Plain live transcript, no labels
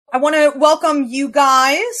I want to welcome you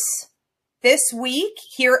guys this week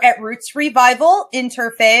here at Roots Revival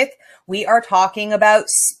Interfaith. We are talking about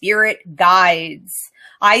spirit guides.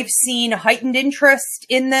 I've seen heightened interest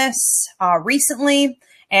in this recently,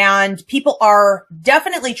 and people are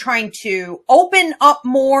definitely trying to open up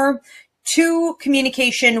more to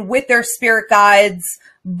communication with their spirit guides,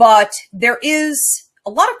 but there is a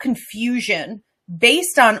lot of confusion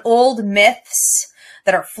based on old myths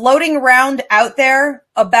that are floating around out there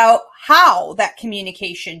about how that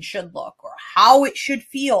communication should look or how it should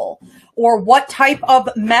feel or what type of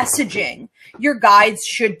messaging your guides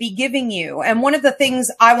should be giving you. And one of the things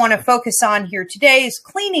I want to focus on here today is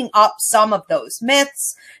cleaning up some of those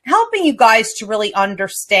myths, helping you guys to really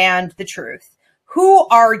understand the truth. Who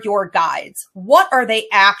are your guides? What are they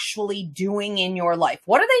actually doing in your life?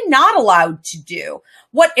 What are they not allowed to do?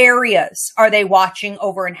 What areas are they watching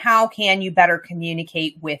over, and how can you better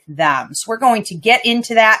communicate with them? So we're going to get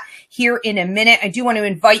into that here in a minute. I do want to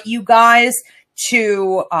invite you guys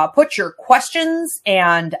to put your questions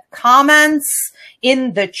and comments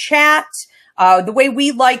in the chat. The way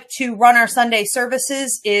we like to run our Sunday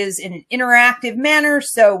services is in an interactive manner.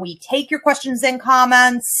 So we take your questions and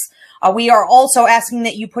comments. We are also asking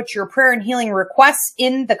that you put your prayer and healing requests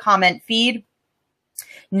in the comment feed.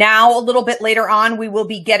 Now, a little bit later on, we will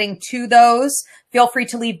be getting to those. Feel free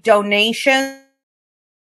to leave donations.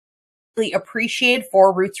 Really appreciated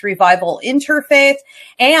for Roots Revival Interfaith.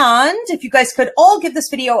 And if you guys could all give this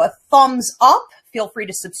video a thumbs up, feel free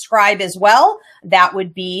to subscribe as well. That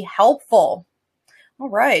would be helpful. All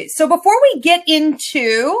right. So before we get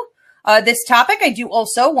into this topic, I do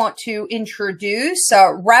also want to introduce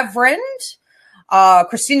Reverend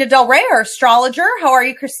Christina Del Rey, our astrologer. How are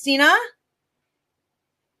you, Christina?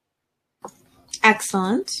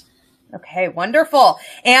 Excellent. Okay, wonderful.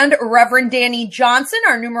 And Reverend Danny Johnson,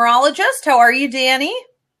 our numerologist. How are you, Danny?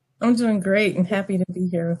 I'm doing great and happy to be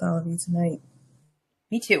here with all of you tonight.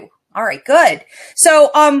 Me too. All right, good. So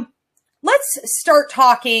let's start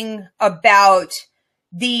talking about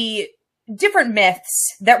the different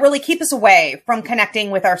myths that really keep us away from connecting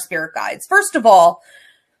with our spirit guides. First of all,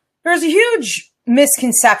 there's a huge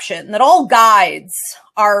misconception that all guides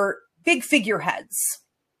are big figureheads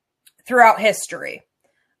throughout history.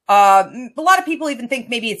 A lot of people even think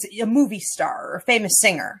maybe it's a movie star or a famous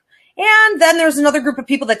singer. And then there's another group of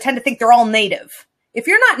people that tend to think they're all native. If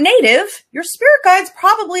you're not native, your spirit guides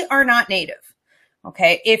probably are not native.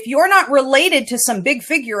 Okay, if you're not related to some big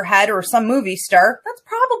figurehead or some movie star, that's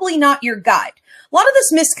probably not your guide. A lot of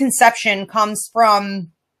this misconception comes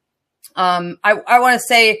from, I want to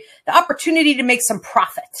say, the opportunity to make some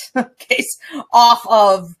profit, okay, off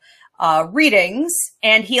of readings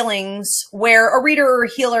and healings where a reader or a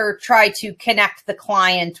healer try to connect the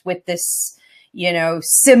client with this,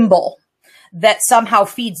 symbol that somehow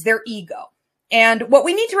feeds their ego. And what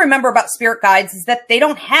we need to remember about spirit guides is that they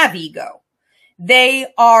don't have ego. They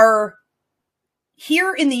are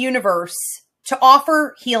here in the universe to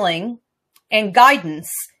offer healing and guidance.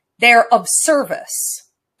 They're of service.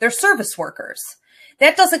 They're service workers.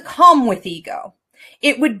 That doesn't come with ego.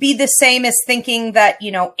 It would be the same as thinking that,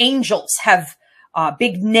 angels have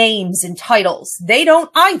big names and titles. They don't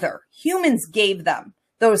either. Humans gave them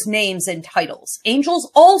those names and titles. Angels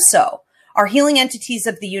also are healing entities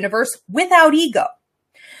of the universe without ego.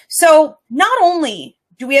 So not only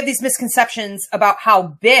do we have these misconceptions about how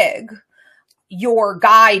big your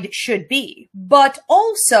guide should be, but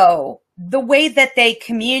also the way that they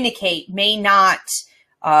communicate may not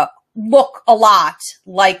look a lot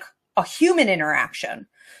like a human interaction.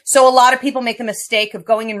 So a lot of people make the mistake of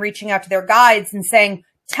going and reaching out to their guides and saying,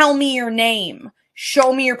 tell me your name,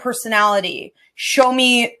 show me your personality, show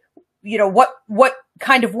me, what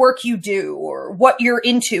kind of work you do or what you're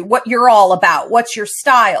into, what you're all about, what's your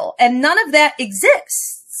style. And none of that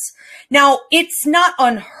exists. Now, it's not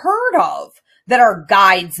unheard of that our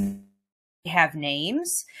guides have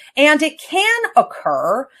names, and it can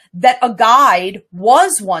occur that a guide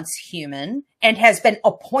was once human and has been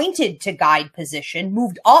appointed to guide position,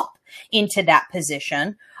 moved up into that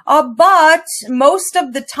position. But most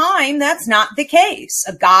of the time, that's not the case.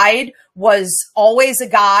 A guide was always a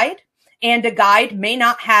guide. And a guide may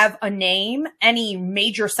not have a name, any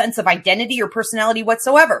major sense of identity or personality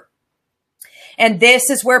whatsoever. And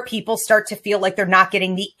this is where people start to feel like they're not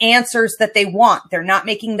getting the answers that they want. They're not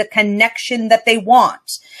making the connection that they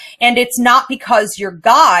want. And it's not because your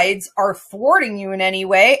guides are thwarting you in any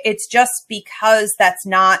way. It's just because that's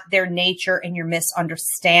not their nature and you're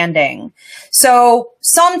misunderstanding. So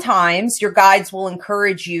sometimes your guides will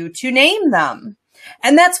encourage you to name them.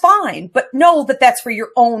 And that's fine, but know that that's for your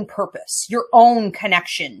own purpose, your own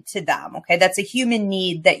connection to them. Okay. That's a human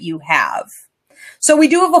need that you have. So we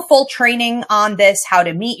do have a full training on this, how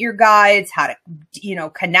to meet your guides, how to,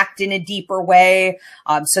 connect in a deeper way,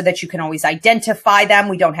 so that you can always identify them.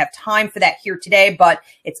 We don't have time for that here today, but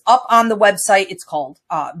it's up on the website. It's called,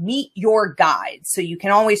 Meet Your Guides. So you can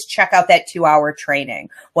always check out that 2-hour training.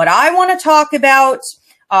 What I want to talk about,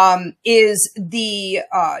 is the,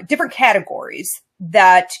 different categories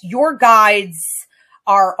that your guides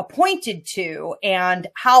are appointed to and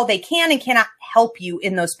how they can and cannot help you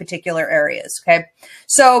in those particular areas. Okay.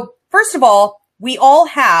 So first of all, we all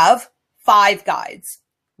have 5 guides.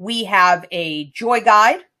 We have a joy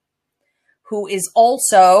guide who is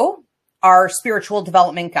also our spiritual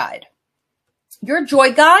development guide. Your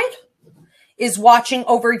joy guide is watching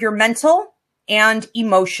over your mental and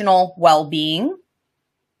emotional well-being.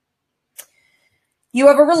 You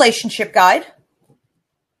have a relationship guide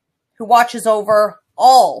who watches over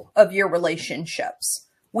all of your relationships.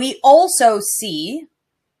 We also see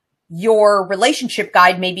your relationship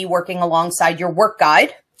guide may be working alongside your work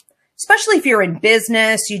guide, especially if you're in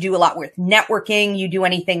business, you do a lot with networking, you do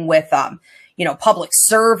anything with, public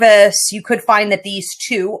service. You could find that these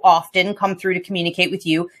two often come through to communicate with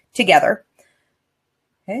you together.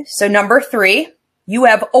 Okay. So number 3, you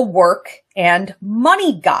have a work and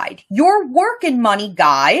money guide. Your work and money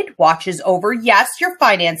guide watches over, yes, your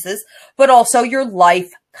finances, but also your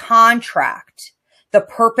life contract, the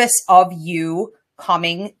purpose of you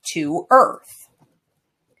coming to Earth.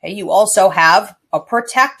 Okay, you also have a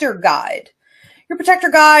protector guide. Your protector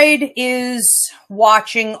guide is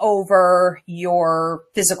watching over your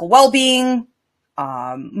physical well-being,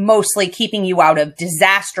 mostly keeping you out of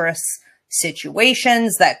disastrous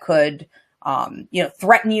situations that could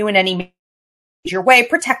threaten you in any major way,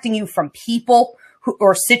 protecting you from people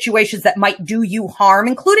or situations that might do you harm,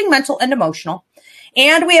 including mental and emotional.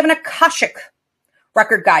 And we have an Akashic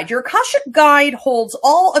record guide. Your Akashic guide holds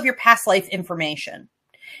all of your past life information,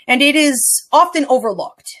 and it is often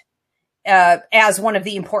overlooked as one of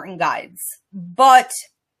the important guides. But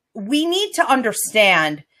we need to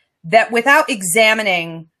understand that without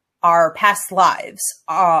examining our past lives,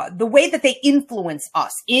 the way that they influence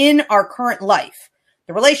us in our current life,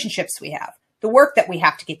 the relationships we have, the work that we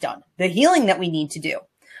have to get done, the healing that we need to do.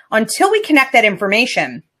 Until we connect that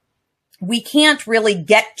information, we can't really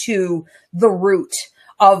get to the root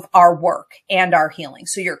of our work and our healing.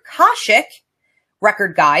 So your Akashic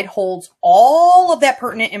record guide holds all of that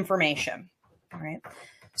pertinent information. All right.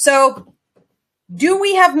 So do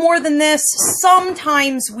we have more than this?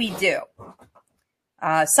 Sometimes we do.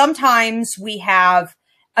 Sometimes we have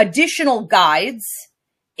additional guides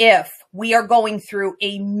if we are going through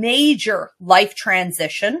a major life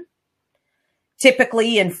transition,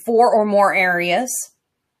 typically in 4 or more areas,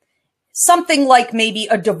 something like maybe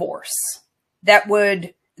a divorce that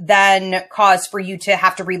would then cause for you to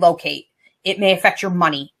have to relocate. It may affect your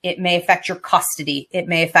money. It may affect your custody. It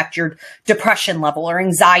may affect your depression level or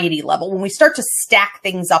anxiety level. When we start to stack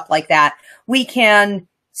things up like that, we can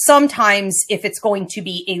sometimes, if it's going to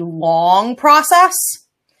be a long process,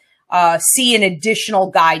 see an additional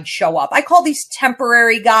guide show up. I call these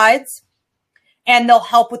temporary guides, and they'll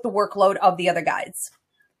help with the workload of the other guides.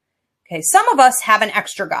 Okay, some of us have an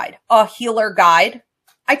extra guide, a healer guide.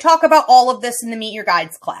 I talk about all of this in the Meet Your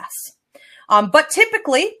Guides class. But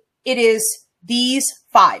typically, it is these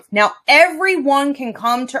 5. Now, everyone can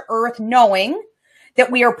come to Earth knowing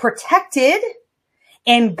that we are protected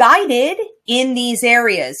and guided in these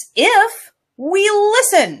areas if we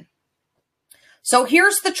listen. So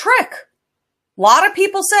here's the trick. A lot of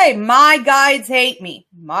people say, my guides hate me.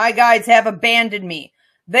 My guides have abandoned me.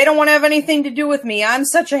 They don't want to have anything to do with me. I'm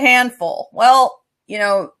such a handful. Well,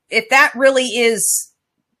 if that really is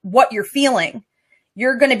what you're feeling,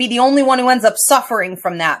 you're going to be the only one who ends up suffering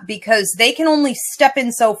from that, because they can only step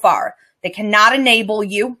in so far. They cannot enable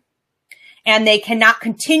you, and they cannot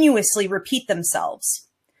continuously repeat themselves.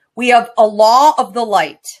 We have a law of the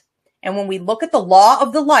light. And when we look at the law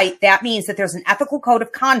of the light, that means that there's an ethical code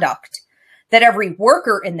of conduct that every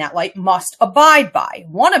worker in that light must abide by.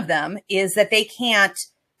 One of them is that they can't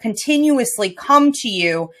continuously come to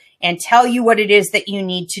you and tell you what it is that you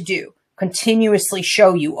need to do, continuously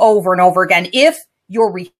show you over and over again. If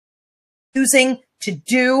you're refusing to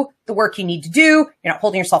do the work you need to do, you're not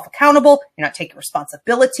holding yourself accountable, you're not taking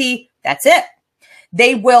responsibility, that's it.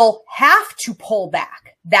 They will have to pull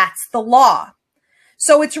back. That's the law.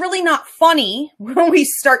 So it's really not funny when we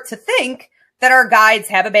start to think that our guides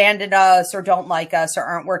have abandoned us or don't like us or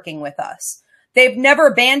aren't working with us. They've never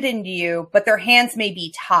abandoned you, but their hands may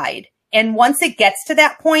be tied And once it gets to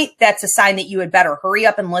that point, that's a sign that you had better hurry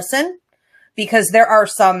up and listen, because there are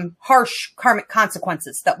some harsh karmic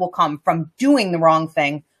consequences that will come from doing the wrong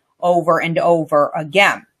thing over and over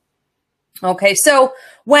again. Okay, so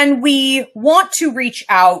when we want to reach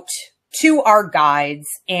out to our guides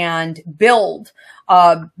and build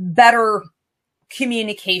a better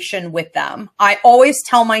communication with them, I always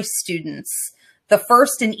tell my students the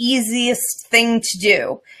first and easiest thing to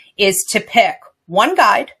do is to pick one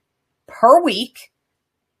guide per week,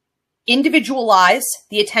 individualize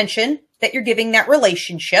the attention that you're giving that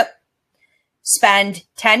relationship, spend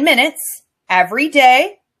 10 minutes every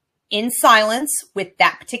day in silence with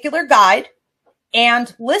that particular guide,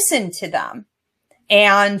 and listen to them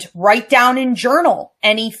and write down and journal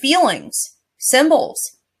any feelings,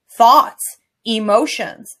 symbols, thoughts,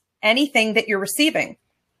 emotions, anything that you're receiving.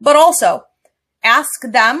 But also ask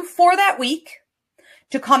them for that week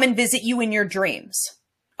to come and visit you in your dreams.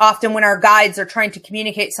 Often when our guides are trying to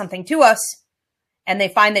communicate something to us and they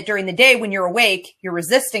find that during the day when you're awake, you're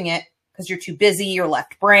resisting it because you're too busy, your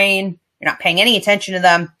left brain, you're not paying any attention to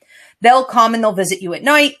them, they'll come and they'll visit you at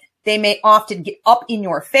night. They may often get up in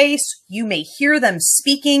your face. You may hear them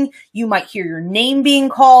speaking. You might hear your name being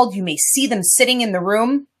called. You may see them sitting in the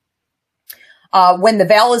room when the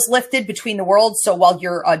veil is lifted between the worlds. So while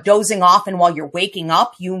you're dozing off and while you're waking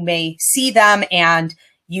up, you may see them, and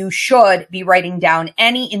you should be writing down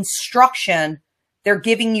any instruction they're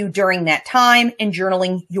giving you during that time and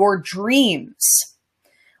journaling your dreams.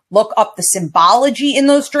 Look up the symbology in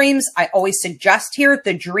those dreams. I always suggest here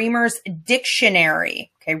the Dreamer's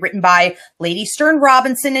Dictionary, okay, written by Lady Stern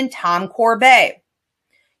Robinson and Tom Corbet.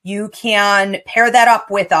 You can pair that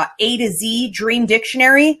up with a to Z Dream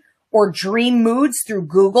Dictionary or Dream Moods through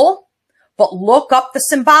Google, but look up the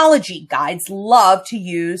symbology. Guides love to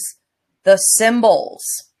use the symbols.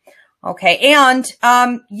 Okay, and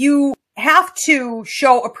you have to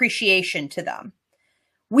show appreciation to them.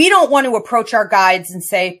 We don't want to approach our guides and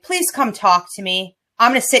say, please come talk to me.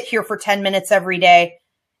 I'm going to sit here for 10 minutes every day,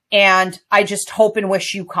 and I just hope and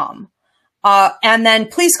wish you come. And then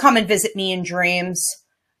please come and visit me in dreams.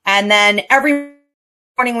 And then every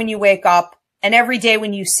morning when you wake up and every day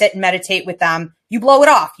when you sit and meditate with them, you blow it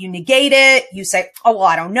off. You negate it. You say, oh, well,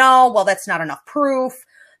 I don't know. Well, that's not enough proof.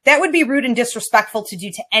 That would be rude and disrespectful to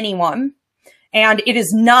do to anyone. And it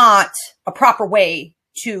is not a proper way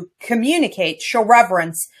to communicate, show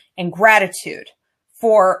reverence and gratitude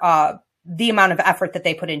for the amount of effort that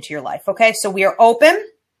they put into your life. Okay, so we are open.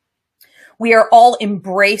 We are all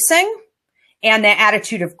embracing, and the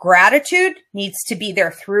attitude of gratitude needs to be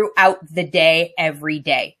there throughout the day, every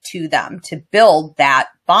day to them to build that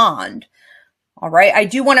bond. All right, I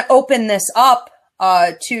do want to open this up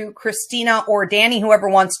to Christina or Danny, whoever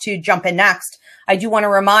wants to jump in next. I do want to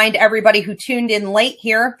remind everybody who tuned in late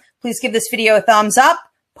here, please give this video a thumbs up,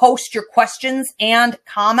 post your questions and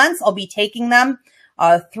comments. I'll be taking them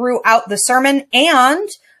throughout the sermon, and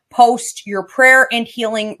post your prayer and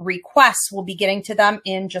healing requests. We'll be getting to them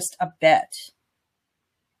in just a bit.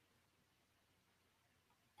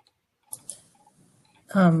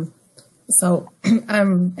 So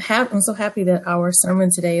I'm so happy that our sermon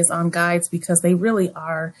today is on guides, because they really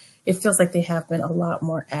are. It feels like they have been a lot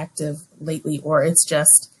more active lately, or it's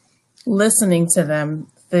just listening to them.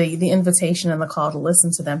 The invitation and the call to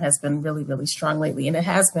listen to them has been really, really strong lately. And it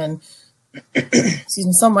has been, excuse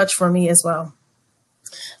me, so much for me as well.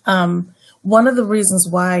 One of the reasons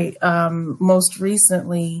why most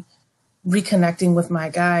recently reconnecting with my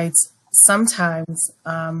guides, sometimes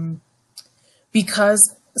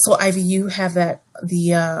because, so Ivy, you have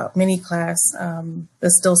the mini class, the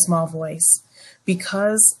Still Small Voice,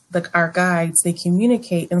 because our guides, they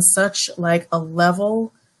communicate in such like a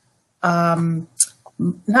level,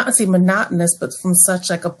 not to say monotonous, but from such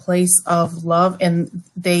like a place of love, and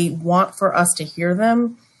they want for us to hear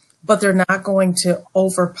them, but they're not going to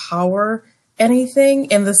overpower anything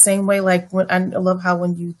in the same way. Like I love how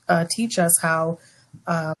when you teach us how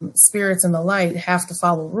spirits in the light have to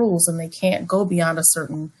follow rules and they can't go beyond a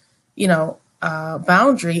certain,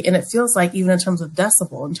 boundary. And it feels like even in terms of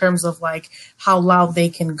decibel, in terms of like how loud they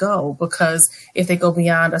can go, because if they go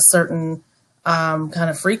beyond a certain kind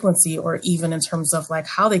of frequency, or even in terms of like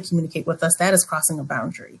how they communicate with us, that is crossing a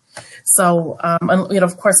boundary. So,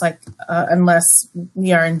 of course, like unless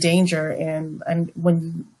we are in danger, and when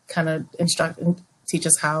you kind of instruct and teach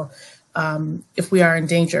us how, if we are in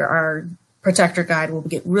danger, our protector guide will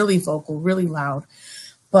get really vocal, really loud.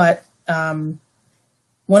 But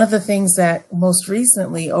One of the things that most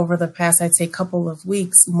recently, over the past, I'd say, couple of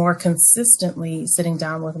weeks, more consistently sitting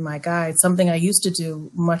down with my guides, something I used to do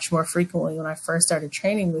much more frequently when I first started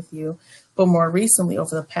training with you, but more recently,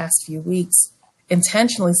 over the past few weeks,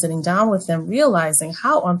 intentionally sitting down with them, realizing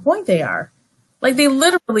how on point they are. Like, they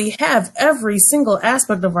literally have every single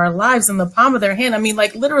aspect of our lives in the palm of their hand. I mean,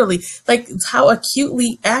 like, literally, like, how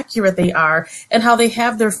acutely accurate they are and how they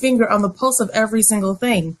have their finger on the pulse of every single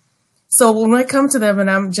thing. So when I come to them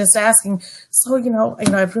and I'm just asking, so,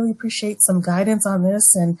 I'd really appreciate some guidance on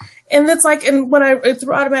this. And it's like, and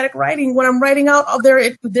through automatic writing, when I'm writing out all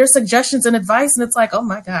their suggestions and advice, and it's like, oh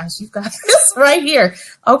my gosh, you've got this right here.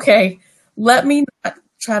 Okay. Let me not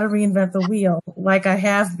try to reinvent the wheel like I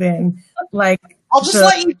have been. Like, I'll just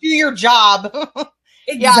let you do your job.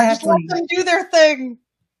 Exactly. Yeah, just let them do their thing.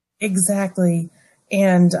 Exactly.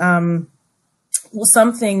 And,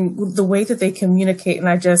 the way that they communicate, and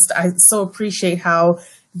I so appreciate how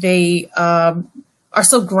they are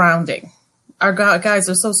so grounding. Our guys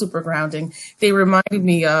are so super grounding. They reminded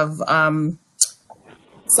me of,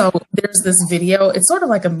 so there's this video, it's sort of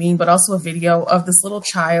like a meme, but also a video of this little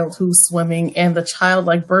child who's swimming, and the child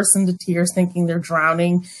like bursts into tears thinking they're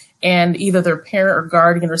drowning. And either their parent or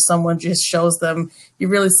guardian or someone just shows them,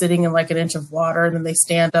 you're really sitting in like an inch of water. And then they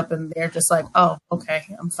stand up and they're just like, oh, okay,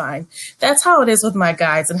 I'm fine. That's how it is with my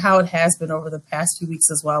guides, and how it has been over the past few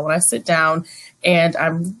weeks as well. When I sit down and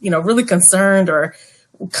I'm, really concerned or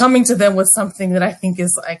coming to them with something that I think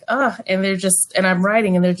is like, and I'm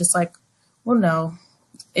writing and they're just like, well, no,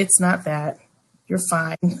 it's not that. You're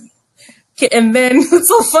fine. And then it's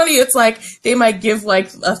so funny. It's like they might give like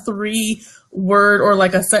a 3-word or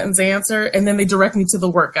like a sentence answer, and then they direct me to the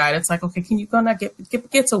work guide. It's like, okay, can you go now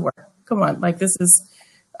get to work? Come on. Like, this is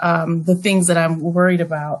the things that I'm worried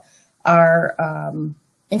about are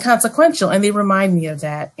inconsequential, and they remind me of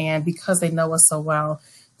that. And because they know us so well,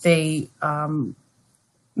 they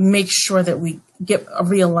make sure that we get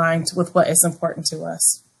realigned with what is important to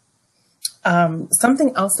us.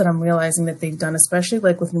 Something else that I'm realizing that they've done, especially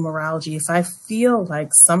like with numerology, if I feel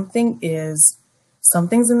like something's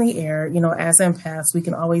in the air, as empaths, we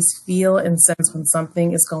can always feel and sense when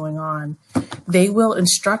something is going on. They will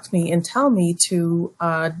instruct me and tell me to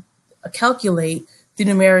calculate the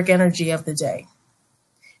numeric energy of the day.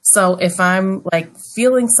 So if I'm like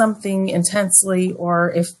feeling something intensely,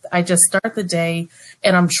 or if I just start the day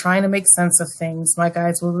and I'm trying to make sense of things, my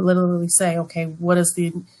guides will literally say, okay,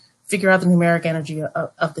 figure out the numeric energy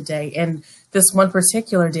of the day. And this one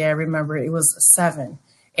particular day, I remember it was 7.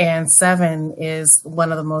 And 7 is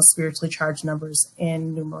one of the most spiritually charged numbers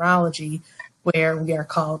in numerology, where we are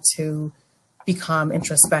called to become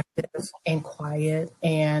introspective and quiet,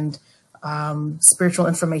 and spiritual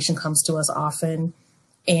information comes to us often.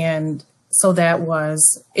 And so it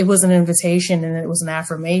was an invitation, and it was an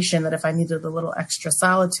affirmation that if I needed a little extra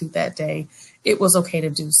solitude that day, it was okay to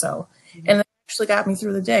do so. Mm-hmm. And that actually got me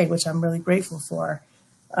through the day, which I'm really grateful for.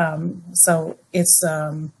 So it's,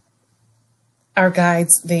 our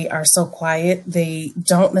guides, they are so quiet. They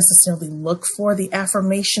don't necessarily look for the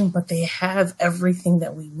affirmation, but they have everything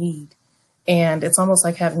that we need. And it's almost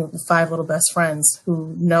like having 5 little best friends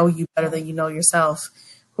who know you better than you know yourself,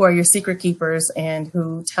 who are your secret keepers, and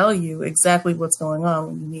who tell you exactly what's going on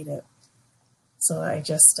when you need it. So I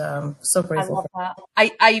just, so grateful. I love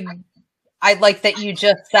that. I like that you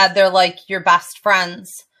just said they're like your best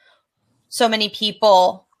friends. So many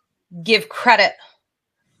people give credit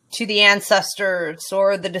to the ancestors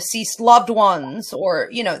or the deceased loved ones, or,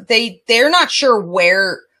 they're not sure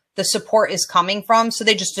where the support is coming from. So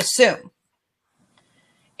they just assume.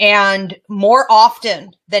 And more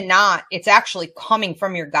often than not, it's actually coming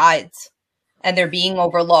from your guides, and they're being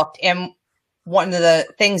overlooked. And one of the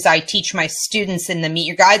things I teach my students in the Meet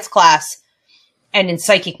Your Guides class and in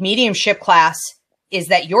psychic mediumship class is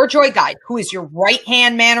that your joy guide, who is your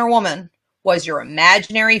right-hand man or woman, was your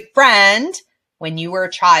imaginary friend when you were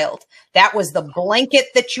a child. That was the blanket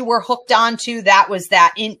that you were hooked onto. That was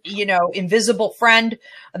that, invisible friend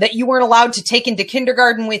that you weren't allowed to take into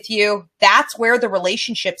kindergarten with you. That's where the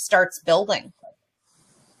relationship starts building.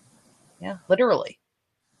 Yeah, literally.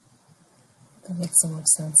 That makes so much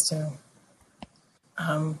sense too.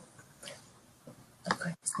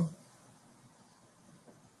 Okay.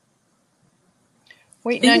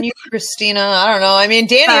 Waiting on you, Christina. I don't know. I mean,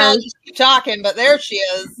 Danny, I'll just keep talking, but there she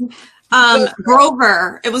is.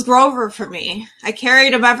 Grover. It was Grover for me. I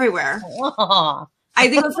carried him everywhere. Aww. I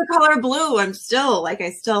think it was the color blue. I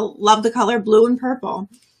still love the color blue and purple.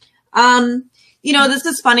 This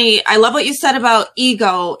is funny. I love what you said about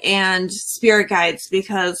ego and spirit guides,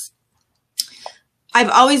 because I've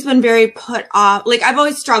always been very put off. Like, I've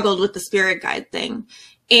always struggled with the spirit guide thing.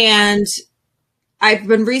 And I've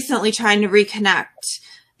been recently trying to reconnect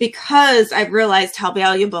because I've realized how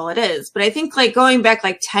valuable it is. But I think like going back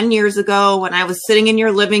like 10 years ago when I was sitting in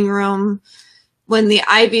your living room, when the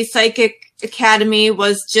Ivy Psychic Academy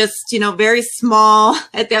was just, you know, very small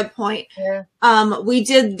at that point. Yeah. We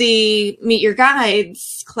did the Meet Your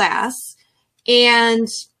Guides class, and,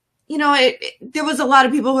 you know, there was a lot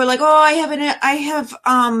of people who were like, oh, I have,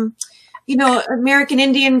 you know, American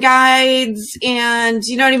Indian guides, and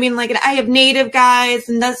you know what I mean? Like, I have Native guides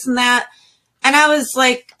and this and that. And I was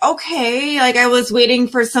like, okay, like I was waiting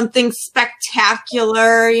for something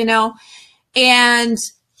spectacular, you know, and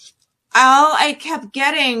all I kept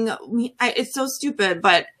getting, it's so stupid,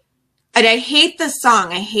 but and I hate this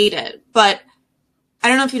song. I hate it, but I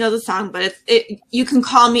don't know if you know the song, but You Can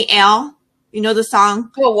Call Me Al. You know the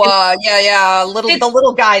song? Oh, yeah. The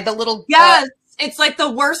little guy, yes. It's like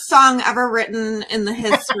the worst song ever written in the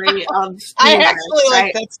history of music. I actually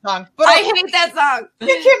like that song. But I hate that song.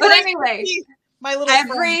 But anyway, my little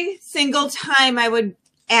every single time I would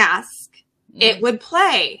ask, it would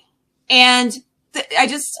play. And I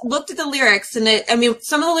just looked at the lyrics, and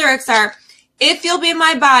some of the lyrics are, if you'll be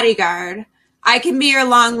my bodyguard, I can be your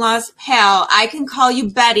long lost pal. I can call you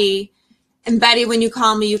Betty. And Betty, when you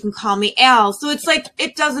call me, you can call me Al. So it's like,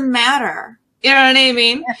 it doesn't matter. You know what I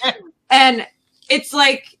mean? And it's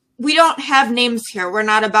like, we don't have names here. We're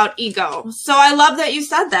not about ego. So I love that you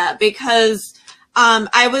said that, because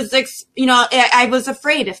I was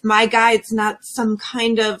afraid if my guide's not some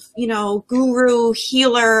kind of, you know, guru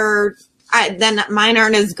healer, then mine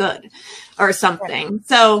aren't as good or something.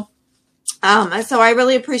 So I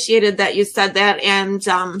really appreciated that you said that. And,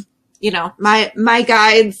 you know, my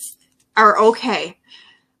guides are okay.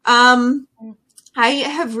 I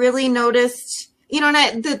have really noticed, you know,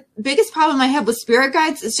 and the biggest problem I have with spirit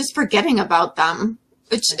guides is just forgetting about them,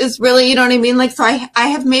 which is really, you know what I mean? Like, so I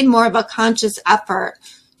have made more of a conscious effort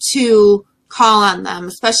to call on them,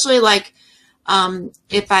 especially like,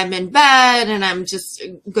 if I'm in bed and I'm just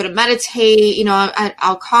going to meditate, you know,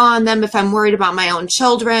 I'll call on them. If I'm worried about my own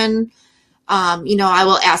children, you know, I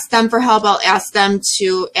will ask them for help. I'll ask them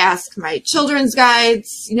to ask my children's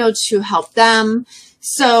guides, you know, to help them.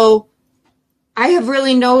 So I have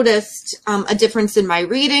really noticed a difference in my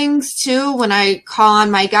readings too. When I call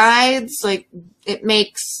on my guides, like, it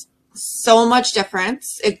makes so much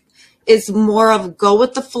difference. It is more of go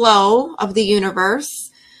with the flow of the universe.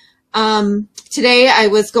 Today I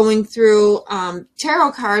was going through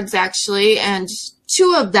tarot cards actually, and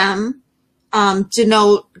two of them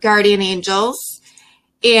denote guardian angels,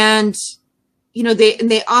 and you know,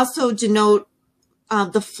 they also denote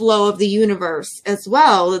the flow of the universe as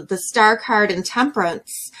well, the Star card and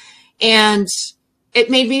Temperance. And it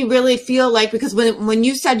made me really feel like, because when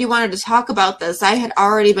you said you wanted to talk about this, I had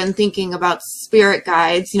already been thinking about spirit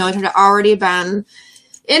guides. You know, it had already been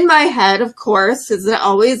in my head, of course, as it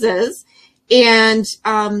always is. And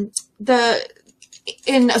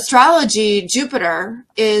in astrology, Jupiter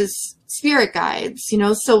is spirit guides, you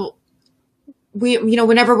know, so you know,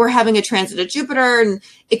 whenever we're having a transit of Jupiter, and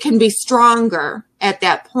it can be stronger at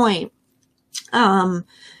that point.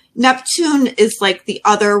 Neptune is like the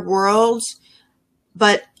other world,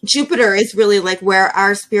 but Jupiter is really like where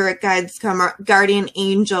our spirit guides come, our guardian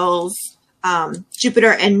angels,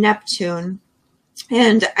 Jupiter and Neptune.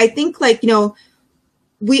 And I think, like, you know,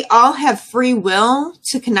 we all have free will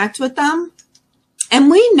to connect with them. And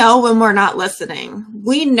we know when we're not listening.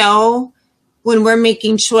 We know when we're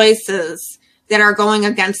making choices that are going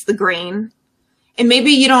against the grain. And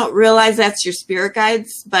maybe you don't realize that's your spirit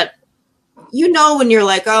guides, but you know when you're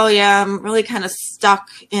like, oh yeah, I'm really kind of stuck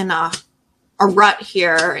in a rut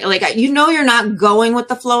here. Like, you know, you're not going with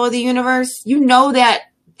the flow of the universe. You know that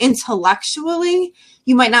intellectually,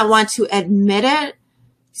 you might not want to admit it.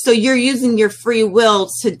 So you're using your free will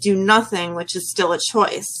to do nothing, which is still a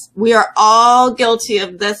choice. We are all guilty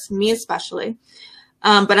of this, me especially.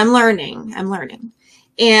 But I'm learning.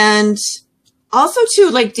 And also too,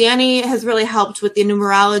 like, Danny has really helped with the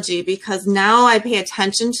numerology, because now I pay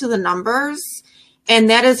attention to the numbers, and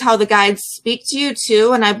that is how the guides speak to you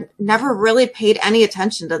too. And I've never really paid any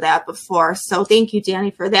attention to that before. So thank you,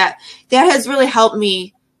 Danny, for that. That has really helped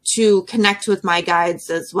me to connect with my guides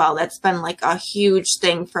as well. That's been like a huge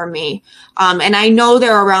thing for me. And I know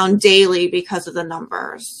they're around daily because of the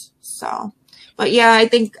numbers. So, but yeah, I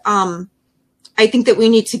think that we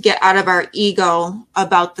need to get out of our ego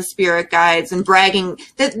about the spirit guides and bragging.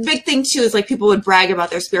 The big thing too is, like, people would brag about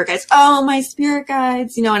their spirit guides. Oh, my spirit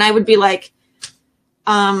guides, you know, and I would be like,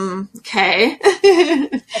 okay.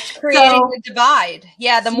 It's creating a divide.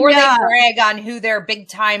 Yeah. The more they brag on who their big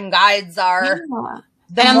time guides are,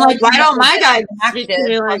 the and I'm more like, why don't my guys connected speak to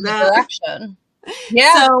me from like the that? direction.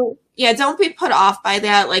 Yeah. So yeah, don't be put off by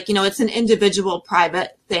that. Like, you know, it's an individual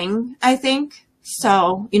private thing, I think.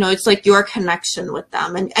 So, you know, it's like your connection with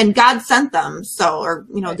them, and God sent them. So, or,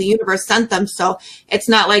 you know, the universe sent them. So it's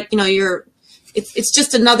not like, you know, it's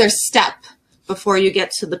just another step before you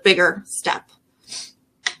get to the bigger step.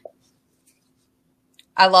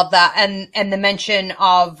 I love that. And the mention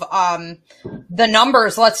of the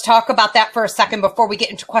numbers. Let's talk about that for a second before we get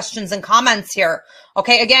into questions and comments here.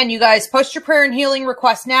 Okay, again, you guys post your prayer and healing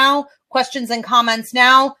requests now, questions and comments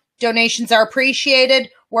now. Donations are appreciated.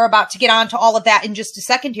 We're about to get on to all of that in just a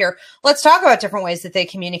second here. Let's talk about different ways that they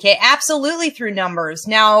communicate. Absolutely through numbers.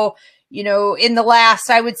 Now, you know, in the last,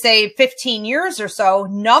 I would say 15 years or so,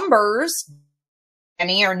 numbers,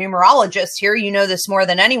 Danny, our numerologist here, you know this more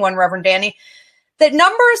than anyone, Reverend Danny, that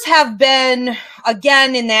numbers have been,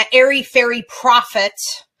 again, in that airy-fairy prophet,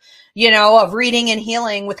 you know, of reading and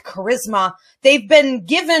healing with charisma. They've been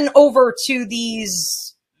given over to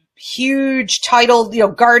these huge titled, you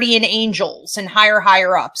know, guardian angels and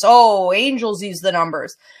higher ups. Oh, angels use the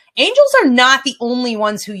numbers. Angels are not the only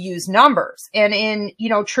ones who use numbers. And in, you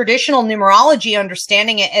know, traditional numerology,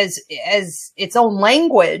 understanding it as its own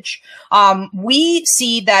language, we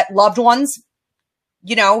see that loved ones,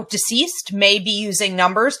 you know, deceased may be using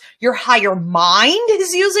numbers. Your higher mind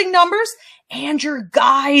is using numbers, and your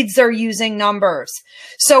guides are using numbers.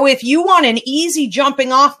 So if you want an easy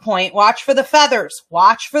jumping off point, watch for the feathers,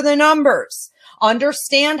 watch for the numbers.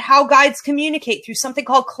 Understand how guides communicate through something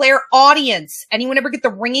called clairaudience. Anyone ever get the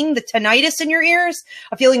ringing, the tinnitus in your ears,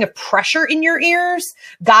 a feeling of pressure in your ears?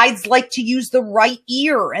 Guides like to use the right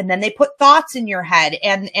ear, and then they put thoughts in your head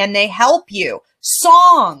and they help you.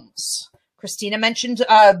 Songs. Christina mentioned,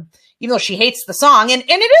 even though she hates the song, and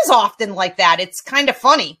it is often like that. It's kind of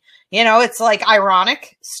funny. You know, it's like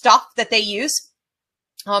ironic stuff that they use.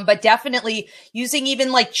 But definitely using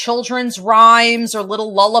even like children's rhymes or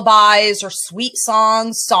little lullabies or sweet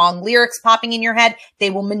songs, song lyrics popping in your head. They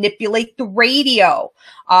will manipulate the radio.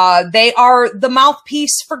 They are the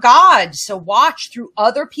mouthpiece for God. So watch through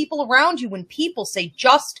other people around you when people say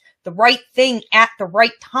just the right thing at the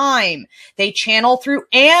right time. They channel through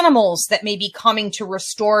animals that may be coming to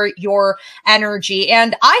restore your energy.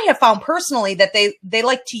 And I have found personally that they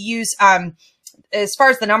like to use, as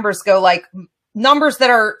far as the numbers go, like numbers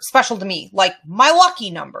that are special to me, like my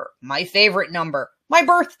lucky number, my favorite number, my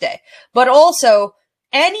birthday, but also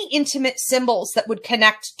any intimate symbols that would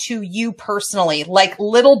connect to you personally, like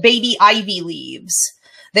little baby ivy leaves.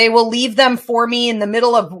 They will leave them for me in the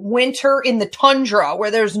middle of winter in the tundra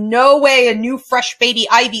where there's no way a new fresh baby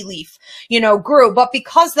ivy leaf, you know, grew. But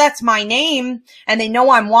because that's my name and they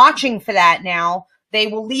know I'm watching for that now, they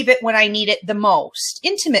will leave it when I need it the most.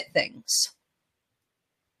 Intimate things.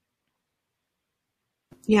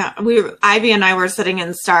 Yeah, Ivy and I were sitting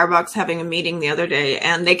in Starbucks having a meeting the other day,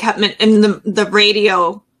 and they kept, and the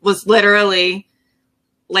radio was literally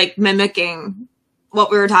like mimicking what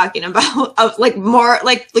we were talking about, of like more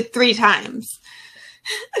like 3 times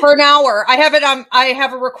for an hour. I have it on. I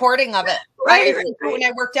have a recording of it. Right. When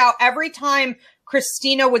I worked out, every time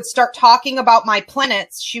Christina would start talking about my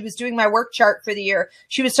planets, she was doing my work chart for the year.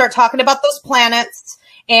 She would start talking about those planets,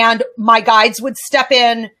 and my guides would step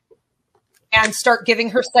in and start giving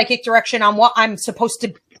her psychic direction on what I'm supposed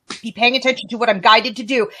to be paying attention to, what I'm guided to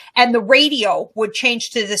do. And the radio would change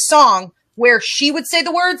to this song where she would say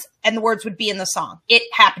the words and the words would be in the song. It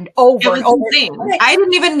happened over and over. Insane. I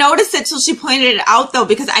didn't even notice it till she pointed it out, though,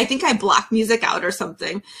 because I think I blocked music out or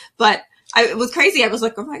something. But it was crazy. I was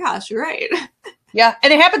like, oh my gosh, you're right. Yeah,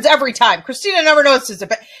 and it happens every time. Christina never notices it,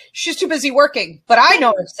 but she's too busy working. But I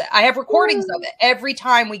notice it. I have recordings of it every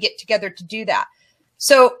time we get together to do that.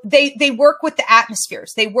 So they work with the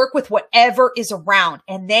atmospheres. They work with whatever is around,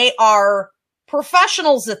 and they are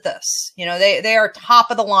professionals at this. You know, they are top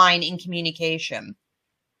of the line in communication.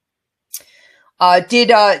 Did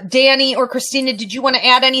Danny or Christina, did you want to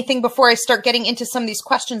add anything before I start getting into some of these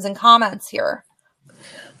questions and comments here?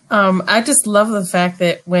 I just love the fact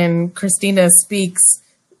that when Christina speaks,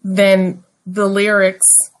 then the lyrics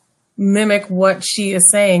mimic what she is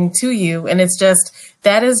saying to you. And it's just,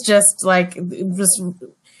 that is just like,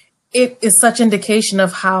 it is such indication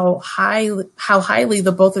of how highly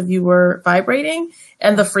the both of you were vibrating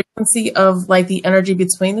and the frequency of like the energy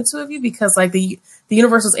between the two of you, because like the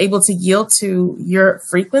universe was able to yield to your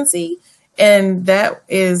frequency. And that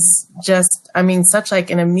is just, I mean, such like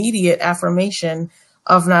an immediate affirmation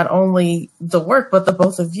of not only the work, but the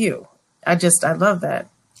both of you. I love that.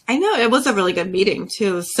 I know, it was a really good meeting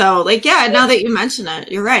too. So like, yeah, now that you mention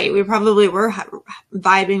it, you're right. We probably were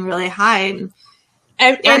vibing really high.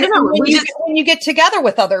 And when you get together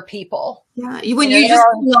with other people. Yeah. When you just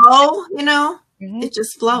flow, it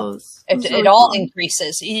just flows. It all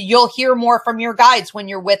increases. You'll hear more from your guides when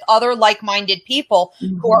you're with other like-minded people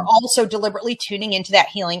who are also deliberately tuning into that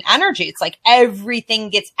healing energy. It's like everything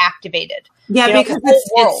gets activated. Yeah, because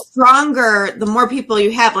it's stronger. The more people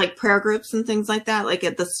you have, like prayer groups and things like that, like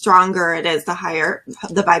the stronger it is, the higher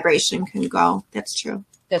the vibration can go. That's true.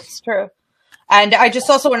 That's true. And I just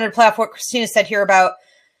also wanted to play off what Christina said here about,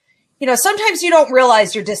 sometimes you don't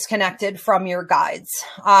realize you're disconnected from your guides.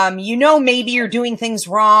 Maybe you're doing things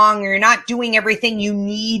wrong, or you're not doing everything you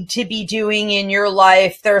need to be doing in your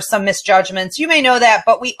life. There are some misjudgments. You may know that,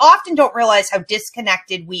 but we often don't realize how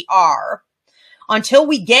disconnected we are until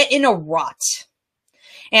we get in a rut.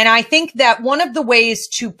 And I think that one of the ways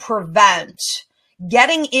to prevent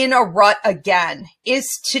getting in a rut again is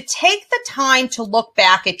to take the time to look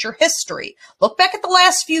back at your history. Look back at the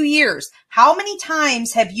last few years. How many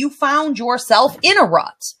times have you found yourself in a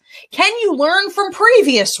rut? Can you learn from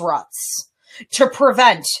previous ruts to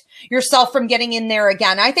prevent yourself from getting in there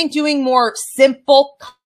again? I think doing more simple,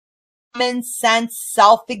 common sense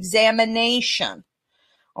self-examination,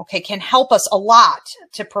 can help us a lot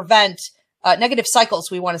to prevent negative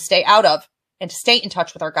cycles we want to stay out of, and to stay in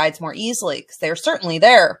touch with our guides more easily, because they're certainly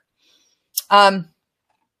there. All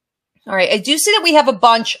right. I do see that we have a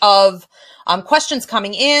bunch of questions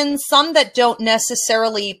coming in, some that don't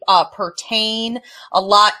necessarily pertain a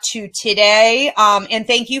lot to today. And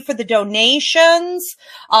thank you for the donations.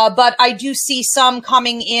 But I do see some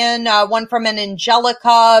coming in, one from an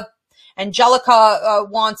Angelica. Angelica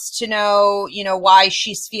wants to know, why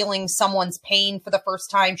she's feeling someone's pain for the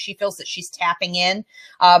first time. She feels that she's tapping in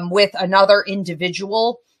with another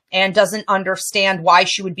individual and doesn't understand why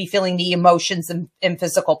she would be feeling the emotions and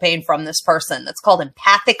physical pain from this person. That's called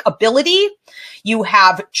empathic ability. You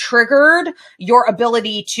have triggered your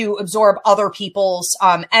ability to absorb other people's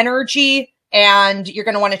energy. And you're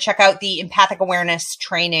going to want to check out the empathic awareness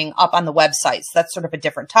training up on the website. So that's sort of a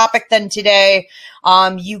different topic than today.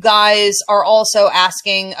 You guys are also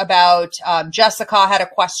asking about, Jessica had a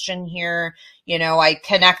question here. I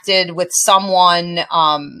connected with someone,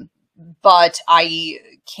 but I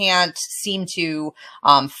can't seem to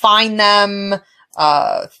find them.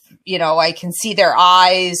 I can see their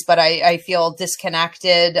eyes, but I feel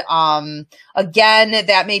disconnected. Again,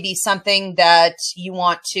 that may be something that you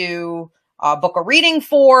want to book a reading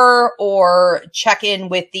for, or check in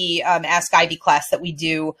with the Ask Ivy class that we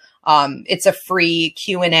do. It's a free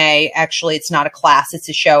Q&A. Actually, it's not a class. It's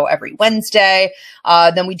a show every Wednesday.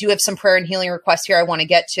 Then we do have some prayer and healing requests here I want to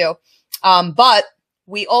get to. But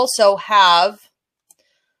we also have,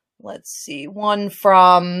 let's see, one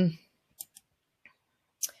from,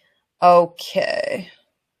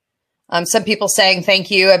 some people saying, thank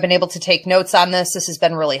you. I've been able to take notes on this. This has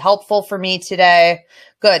been really helpful for me today.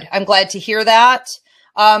 Good. I'm glad to hear that.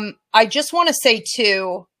 I just want to say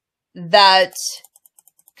too, that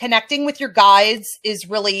connecting with your guides is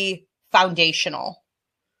really foundational.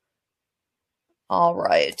 All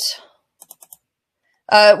right.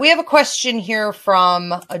 We have a question here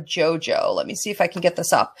from a Jojo. Let me see if I can get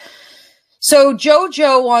this up. So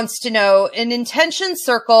Jojo wants to know, an intention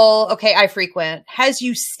circle, I frequent, has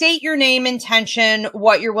you state your name, intention,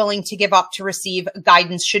 what you're willing to give up to receive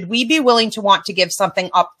guidance. Should we be willing to want to give something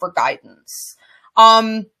up for guidance?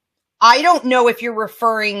 I don't know if you're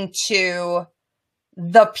referring to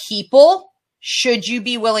the people. Should you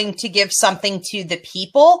be willing to give something to the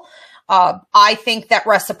people? I think that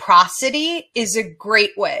reciprocity is a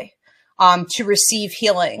great way to receive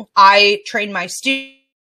healing. I train my students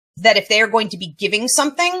that if they are going to be giving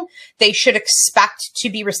something, they should expect to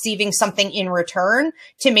be receiving something in return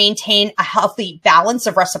to maintain a healthy balance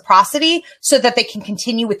of reciprocity so that they can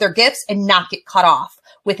continue with their gifts and not get cut off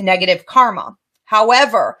with negative karma.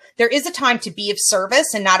 However, there is a time to be of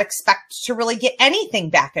service and not expect to really get anything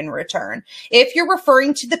back in return. If you're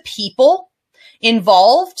referring to the people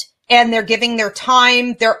involved, and they're giving their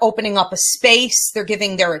time, they're opening up a space, they're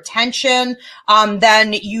giving their attention,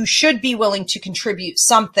 then you should be willing to contribute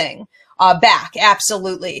something back,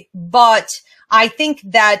 absolutely. But I think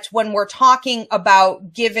that when we're talking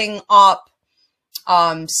about giving up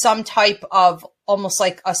some type of almost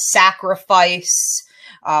like a sacrifice,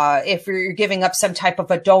 if you're giving up some type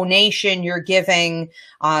of a donation, you're giving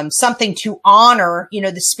something to honor,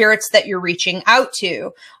 the spirits that you're reaching out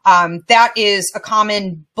to. That is a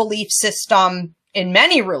common belief system in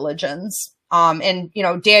many religions. And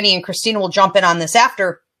Danny and Christina will jump in on this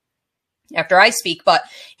after I speak. But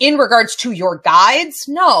in regards to your guides,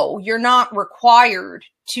 no, you're not required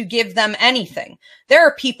to give them anything. There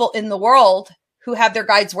are people in the world who have their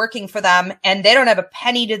guides working for them and they don't have a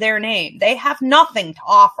penny to their name. They have nothing to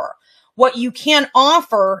offer. What you can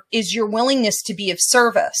offer is your willingness to be of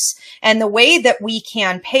service. And the way that we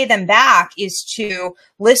can pay them back is to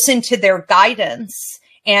listen to their guidance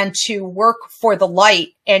and to work for the light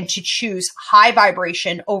and to choose high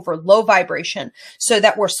vibration over low vibration so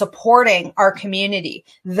that we're supporting our community,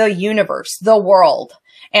 the universe, the world.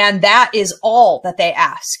 And that is all that they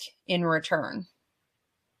ask in return.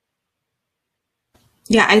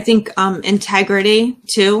 Yeah, I think integrity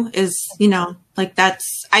too is, like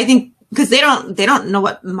that's, I think, because they don't know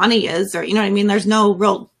what money is, or, you know what I mean? There's no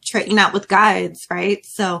real trading out with guides, right?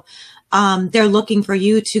 So they're looking for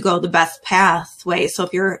you to go the best pathway. So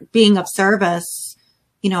if you're being of service,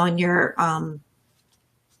 and you're,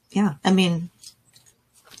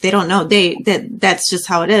 they don't know. That's just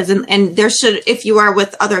how it is. And there should, if you are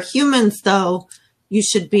with other humans though, you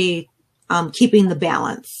should be keeping the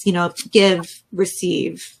balance, give,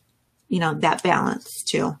 receive, that balance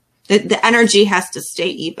too. The energy has to stay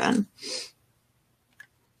even.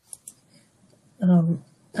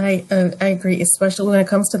 I agree, especially when it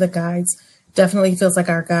comes to the guides. Definitely feels like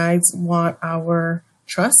our guides want our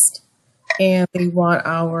trust and they want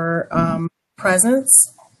our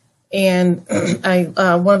presence. And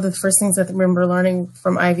one of the first things I remember learning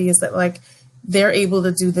from Ivy is that like they're able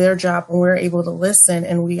to do their job and we're able to listen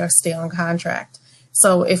and we are stay on contract.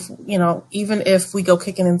 So if, even if we go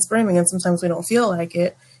kicking and screaming and sometimes we don't feel like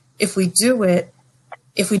it, if we do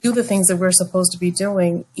the things that we're supposed to be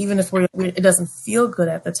doing, even if it doesn't feel good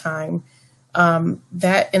at the time,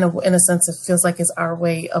 that in a sense, it feels like is our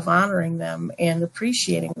way of honoring them and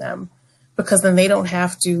appreciating them, because then they don't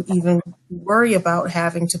have to even worry about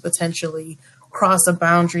having to potentially cross a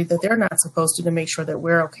boundary that they're not supposed to make sure that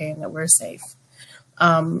we're okay and that we're safe.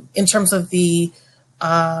 In terms of the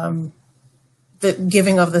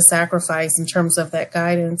giving of the sacrifice, in terms of that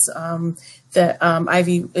guidance, that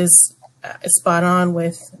Ivy is spot on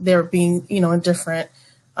with there being, in different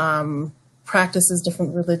practices,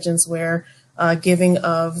 different religions where giving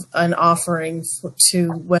of an offering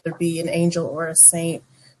to whether it be an angel or a saint,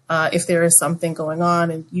 if there is something going on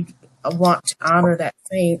and you want to honor that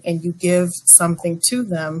saint and you give something to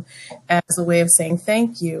them as a way of saying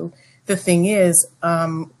thank you. The thing is,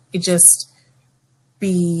 I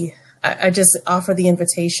just offer the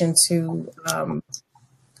invitation to,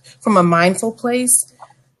 from a mindful place,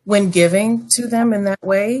 when giving to them in that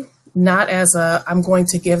way, not as I'm going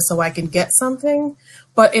to give so I can get something,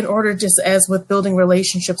 but in order, just as with building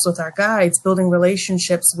relationships with our guides, building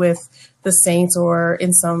relationships with the saints, or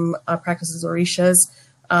in some practices, orishas,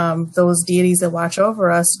 those deities that watch over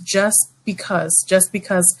us, just because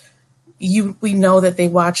we know that they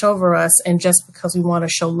watch over us and just because we want to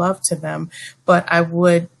show love to them. But I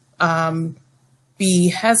would be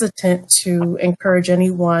hesitant to encourage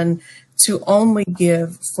anyone to only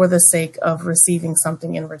give for the sake of receiving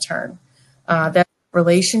something in return. That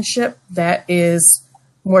relationship that is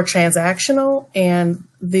more transactional, and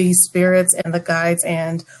the spirits and the guides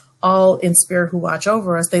and all in spirit who watch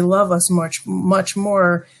over us, they love us much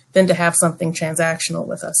more than to have something transactional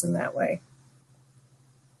with us in that way.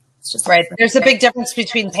 It's just right. There's a big difference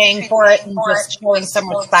between paying for it and just showing some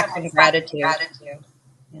respect and gratitude.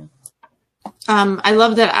 I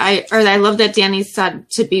love that Danny said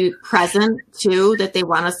to be present too, that they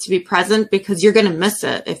want us to be present, because you're going to miss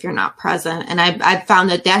it if you're not present. And I've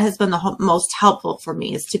found that has been the most helpful for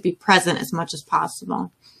me, is to be present as much as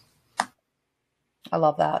possible. I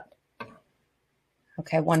love that.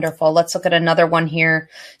 Okay, wonderful. Let's look at another one here.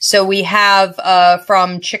 So we have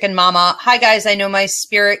from Chicken Mama. Hi guys, I know my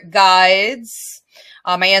spirit guides.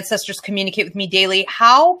 My ancestors communicate with me daily.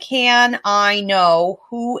 How can I know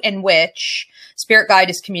who and which spirit guide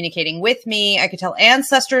is communicating with me? I could tell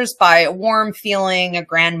ancestors by a warm feeling, a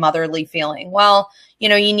grandmotherly feeling. Well, you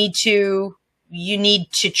need to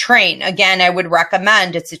train. Again, I would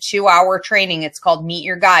recommend, it's a 2-hour training. It's called Meet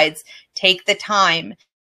Your Guides. Take the time.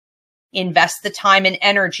 Invest the time and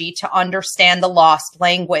energy to understand the lost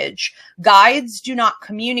language. Guides do not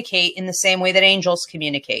communicate in the same way that angels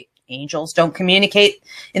communicate. Angels don't communicate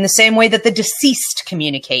in the same way that the deceased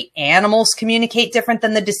communicate. Animals communicate different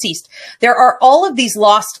than the deceased. There are all of these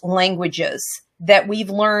lost languages that we've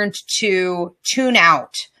learned to tune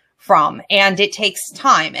out from, and it takes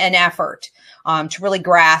time and effort to really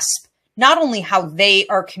grasp not only how they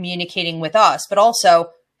are communicating with us, but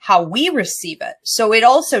also how we receive it. So it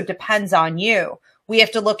also depends on you. We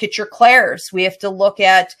have to look at your clairs. We have to look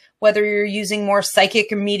at whether you're using more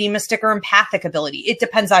psychic or mediumistic or empathic ability. It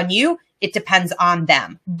depends on you. It depends on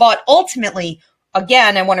them. But ultimately,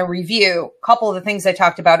 again, I want to review a couple of the things I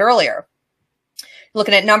talked about earlier.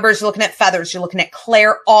 looking at numbers, you're looking at feathers, you're looking at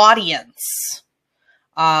clairaudience.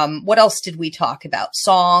 What else did we talk about?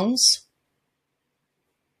 Songs.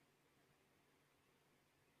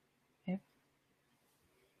 Okay.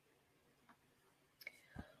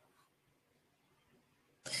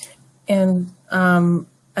 And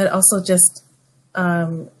I'd also just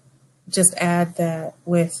add that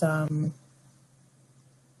with some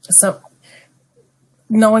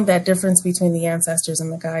knowing that difference between the ancestors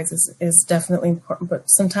and the guides is definitely important. But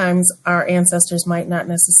sometimes our ancestors might not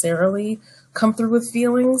necessarily come through with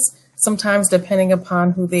feelings. Sometimes, depending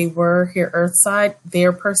upon who they were here Earthside,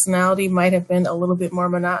 their personality might have been a little bit more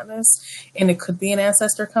monotonous, and it could be an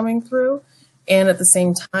ancestor coming through. And at the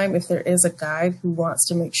same time, if there is a guide who wants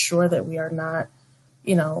to make sure that we are not,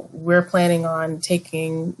 we're planning on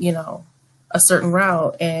taking, a certain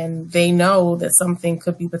route, and they know that something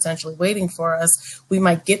could be potentially waiting for us, we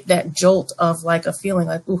might get that jolt of like a feeling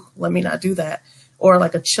like, ooh, let me not do that. Or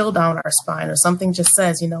like a chill down our spine, or something just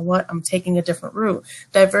says, you know what, I'm taking a different route.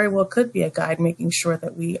 That very well could be a guide making sure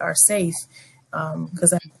that we are safe. Because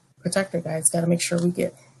that protector guide's got to make sure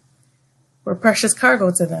we're precious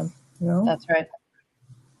cargo to them. That's right.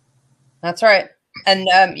 That's right. And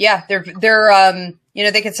they're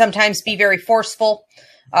they can sometimes be very forceful.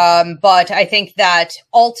 But I think that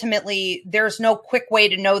ultimately there's no quick way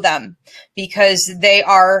to know them, because they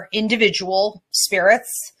are individual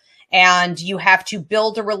spirits and you have to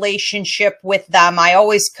build a relationship with them. I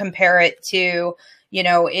always compare it to,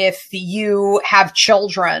 if you have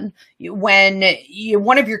children, when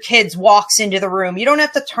one of your kids walks into the room, you don't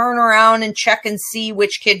have to turn around and check and see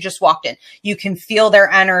which kid just walked in. You can feel their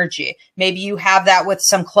energy. Maybe you have that with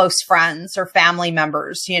some close friends or family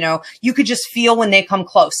members. You could just feel when they come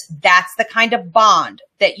close. That's the kind of bond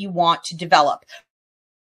that you want to develop.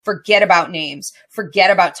 Forget about names, forget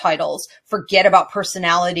about titles, forget about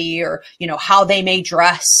personality or, how they may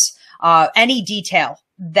dress, any detail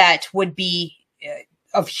that would be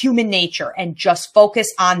of human nature, and just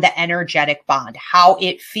focus on the energetic bond, how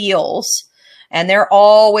it feels. And they're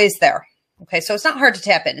always there. Okay. So it's not hard to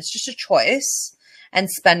tap in. It's just a choice and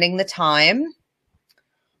spending the time.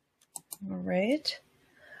 All right.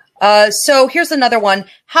 So here's another one.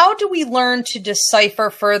 How do we learn to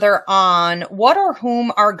decipher further on what or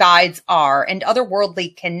whom our guides are and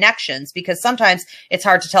otherworldly connections? Because sometimes it's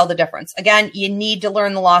hard to tell the difference. Again, you need to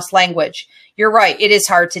learn the lost language. You're right. It is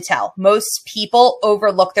hard to tell. Most people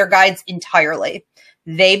overlook their guides entirely.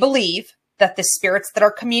 They believe that the spirits that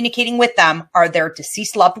are communicating with them are their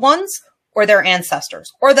deceased loved ones or their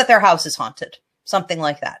ancestors, or that their house is haunted, something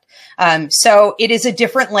like that. So it is a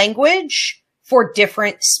different language for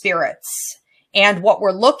different spirits. And what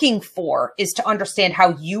we're looking for is to understand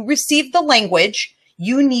how you receive the language.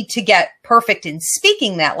 You need to get perfect in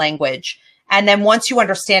speaking that language. And then once you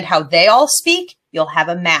understand how they all speak, you'll have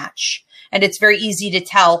a match. And it's very easy to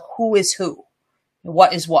tell who is who,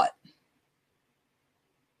 what is what.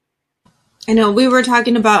 I know we were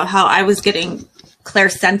talking about how I was getting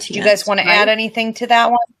clairsentient. Do you guys want to add anything to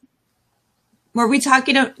that one? Were we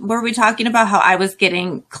talking about how I was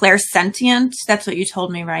getting clairsentient? That's what you told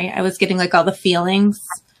me, right? I was getting like all the feelings.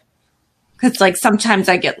 Cause like sometimes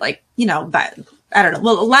I get like, but I don't know.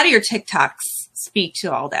 Well, a lot of your TikToks speak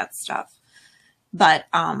to all that stuff, but,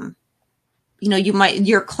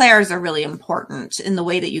 your clairs are really important in the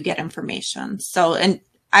way that you get information. So, and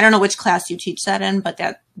I don't know which class you teach that in, but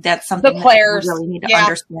that's something the clairs, that you really need to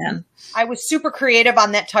understand. I was super creative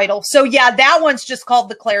on that title. So yeah, that one's just called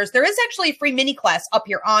The Clairs. There is actually a free mini class up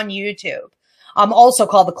here on YouTube. Also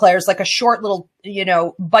called The Clairs, like a short little,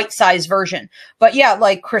 bite-sized version. But yeah,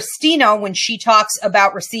 like Christina, when she talks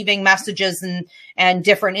about receiving messages and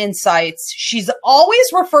different insights, she's always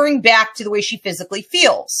referring back to the way she physically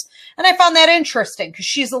feels. And I found that interesting because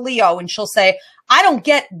she's a Leo and she'll say, I don't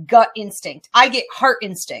get gut instinct. I get heart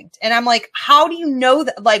instinct. And I'm like, how do you know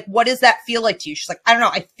that? Like, what does that feel like to you? She's like, I don't know.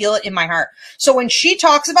 I feel it in my heart. So when she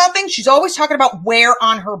talks about things, she's always talking about where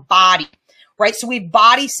on her body, right? So we have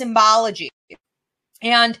body symbology.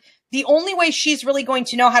 And the only way she's really going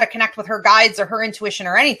to know how to connect with her guides or her intuition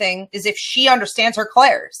or anything is if she understands her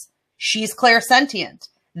clairs. She's clairsentient.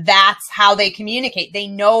 That's how they communicate. They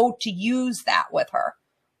know to use that with her.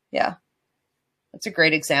 Yeah. That's a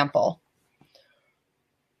great example.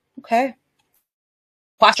 Okay.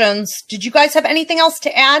 Questions? Did you guys have anything else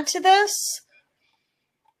to add to this?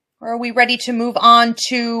 Or are we ready to move on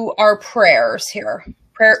to our prayers here?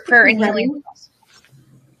 Prayer and healing.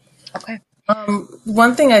 Okay.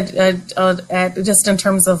 One thing I'd add, just in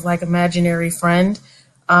terms of like imaginary friend,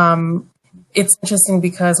 it's interesting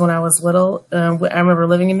because when I was little, I remember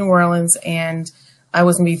living in New Orleans, and I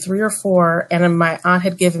was maybe 3 or 4, and then my aunt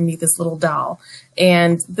had given me this little doll.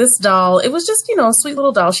 And this doll, it was just, a sweet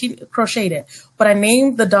little doll. She crocheted it. But I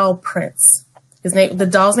named the doll Prince. The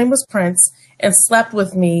doll's name was Prince, and slept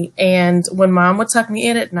with me. And when Mom would tuck me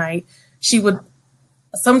in at night, she would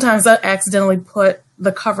sometimes accidentally put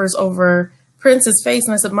the covers over Prince's face.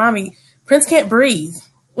 And I said, Mommy, Prince can't breathe.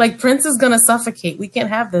 Like, Prince is going to suffocate. We can't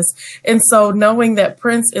have this. And so knowing that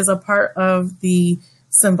Prince is a part of the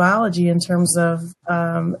symbology in terms of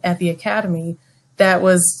at the Academy, that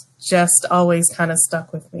was just always kind of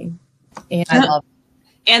stuck with me. And I love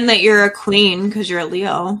it. And that you're a queen because you're a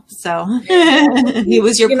Leo. So he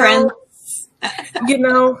was your prince.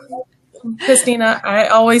 Christina, I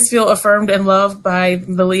always feel affirmed and loved by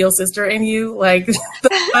the Leo sister in you. Like,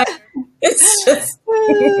 it's just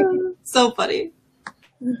so funny.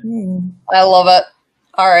 Mm-hmm. I love it.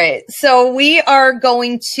 All right. So we are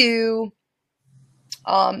going to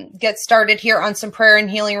get started here on some prayer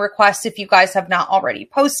and healing requests. If you guys have not already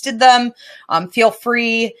posted them, feel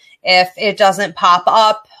free. If it doesn't pop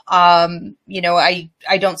up, I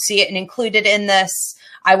don't see it and included in this.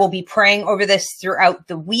 I will be praying over this throughout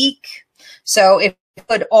the week. So if we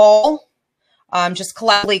could all just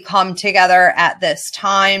collectively come together at this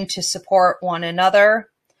time to support one another,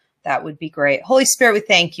 that would be great. Holy Spirit, we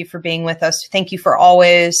thank you for being with us. Thank you for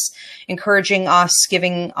always encouraging us,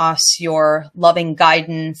 giving us your loving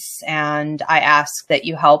guidance. And I ask that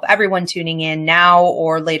you help everyone tuning in now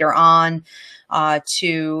or later on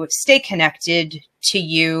to stay connected to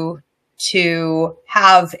you, to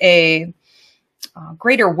have a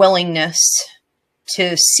greater willingness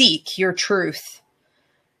to seek your truth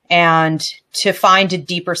and to find a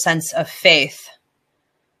deeper sense of faith,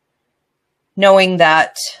 knowing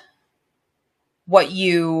that what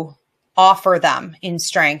you offer them in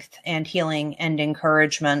strength and healing and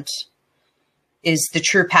encouragement is the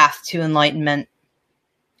true path to enlightenment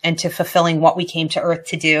and to fulfilling what we came to earth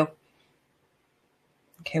to do.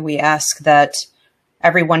 Okay, we ask that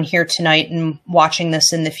everyone here tonight and watching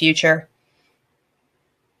this in the future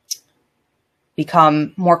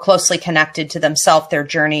become more closely connected to themselves, their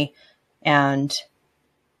journey, and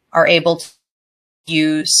are able to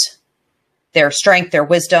use their strength, their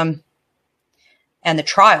wisdom, and the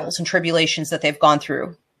trials and tribulations that they've gone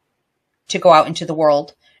through to go out into the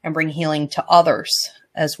world and bring healing to others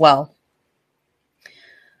as well.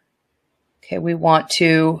 Okay, we want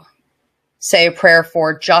to say a prayer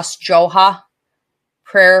for Just Joha,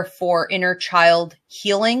 prayer for inner child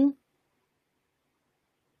healing.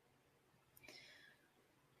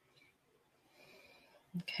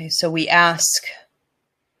 Okay, so we ask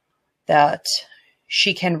that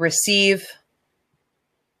she can receive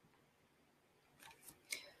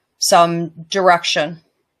some direction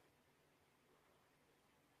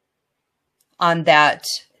on that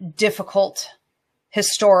difficult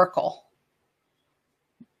historical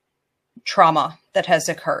trauma that has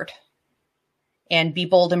occurred, and be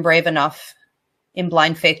bold and brave enough in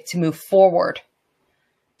blind faith to move forward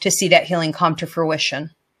to see that healing come to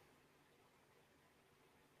fruition.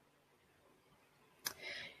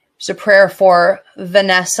 There's a prayer for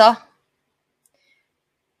Vanessa.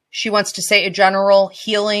 She wants to say a general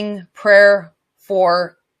healing prayer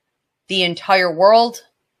for the entire world,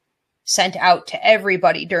 sent out to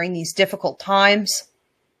everybody during these difficult times.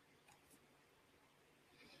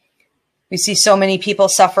 We see so many people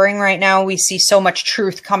suffering right now. We see so much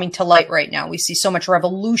truth coming to light right now. We see so much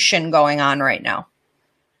revolution going on right now.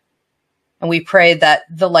 And we pray that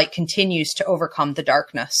the light continues to overcome the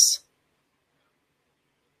darkness.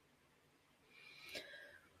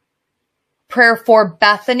 Prayer for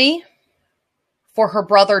Bethany, for her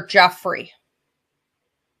brother Jeffrey.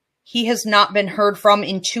 He has not been heard from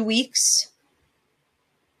in 2 weeks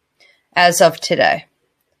as of today.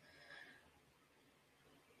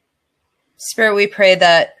 Spirit, we pray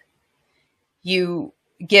that you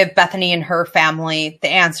give Bethany and her family the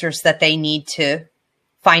answers that they need to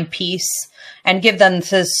find peace, and give them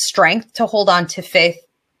the strength to hold on to faith,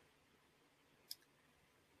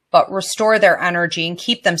 but restore their energy and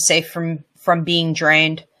keep them safe from being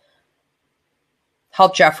drained.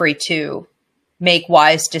 Help Jeffrey to make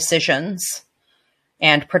wise decisions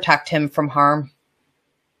and protect him from harm.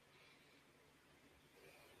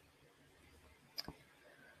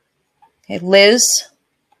 Okay, Liz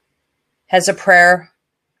has a prayer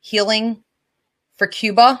healing for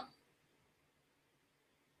Cuba.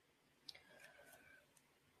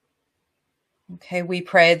 Okay, we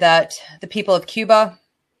pray that the people of Cuba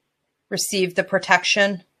receive the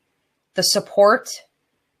protection, the support,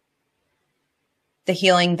 the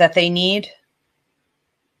healing that they need.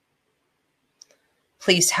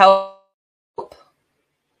 Please help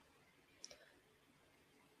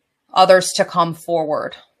others to come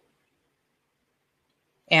forward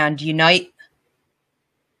and unite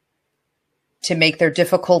to make their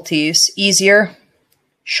difficulties easier,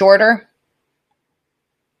 shorter.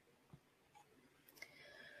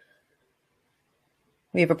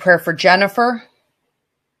 We have a prayer for Jennifer,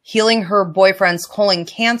 healing her boyfriend's colon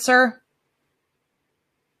cancer.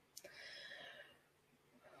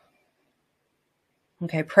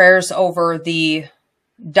 Okay, prayers over the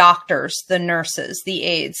doctors, the nurses, the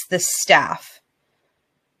aides, the staff,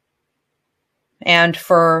 and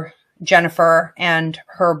for Jennifer and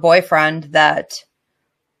her boyfriend that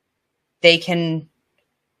they can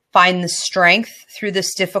find the strength through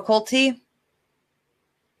this difficulty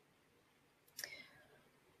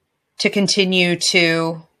to continue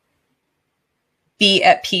to be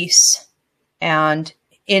at peace and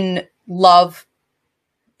in love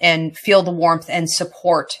and feel the warmth and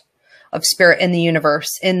support of spirit in the universe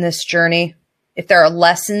in this journey. If there are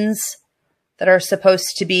lessons that are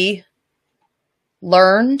supposed to be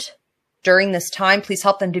learned during this time, please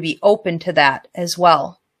help them to be open to that as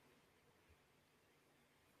well.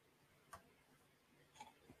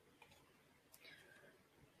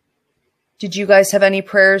 Did you guys have any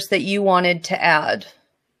prayers that you wanted to add?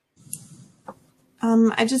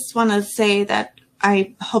 I just want to say that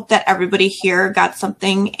I hope that everybody here got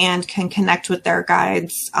something and can connect with their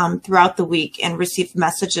guides throughout the week and receive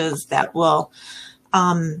messages that will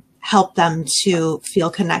help them to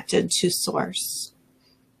feel connected to Source.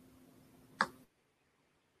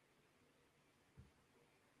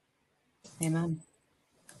 Amen.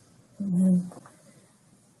 Amen.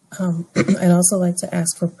 I'd also like to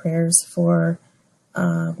ask for prayers for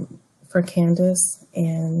Candace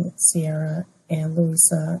and Sierra and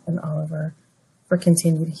Louisa and Oliver for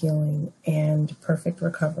continued healing and perfect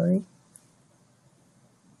recovery.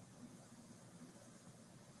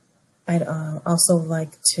 I'd also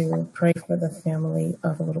like to pray for the family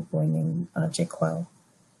of a little boy named Jaquel,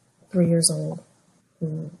 3 years old,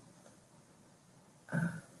 who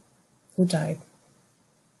died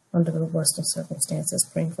under the worst of circumstances,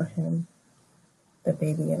 praying for him, the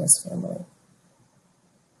baby, and his family.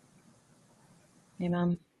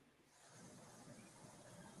 Amen.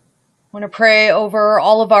 I want to pray over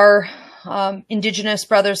all of our Indigenous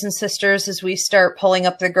brothers and sisters as we start pulling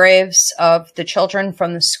up the graves of the children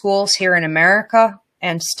from the schools here in America,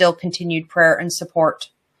 and still continued prayer and support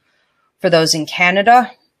for those in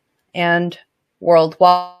Canada and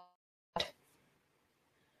worldwide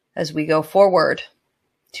as we go forward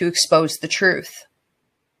to expose the truth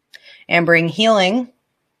and bring healing.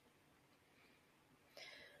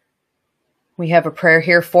 We have a prayer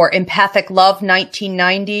here for Empathic Love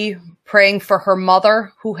 1990, praying for her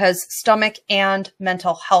mother who has stomach and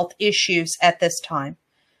mental health issues at this time.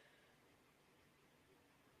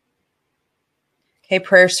 Okay,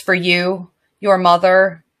 prayers for you, your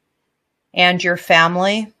mother, and your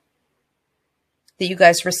family, that you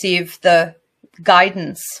guys receive the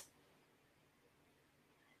guidance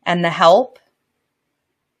and the help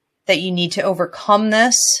that you need to overcome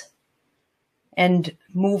this and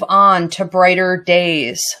move on to brighter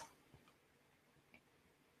days.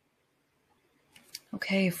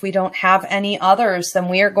 Okay, if we don't have any others, then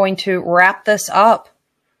we are going to wrap this up.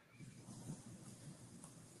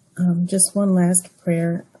 Just one last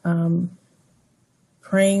prayer.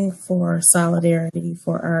 Praying for solidarity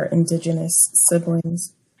for our Indigenous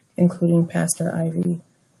siblings, including Pastor Ivy,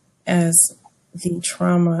 as the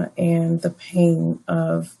trauma and the pain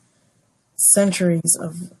of centuries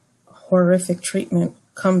of horrific treatment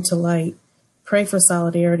come to light. Pray for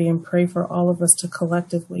solidarity and pray for all of us to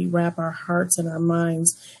collectively wrap our hearts and our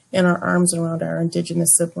minds and our arms around our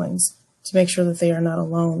Indigenous siblings to make sure that they are not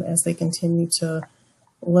alone as they continue to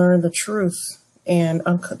learn the truth, and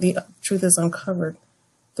the truth is uncovered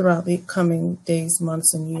throughout the coming days,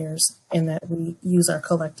 months, and years, and that we use our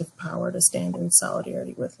collective power to stand in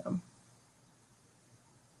solidarity with them.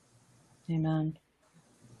 Amen.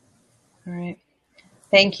 All right.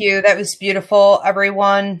 Thank you. That was beautiful,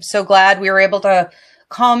 everyone. So glad we were able to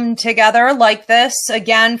come together like this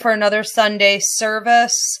again for another Sunday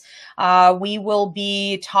service. We will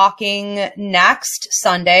be talking next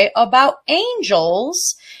Sunday about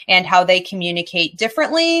angels and how they communicate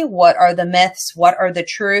differently. What are the myths? What are the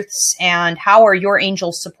truths? And how are your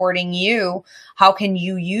angels supporting you? How can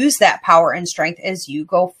you use that power and strength as you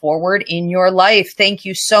go forward in your life? Thank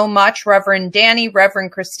you so much, Reverend Danny,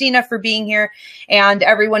 Reverend Christina, for being here, and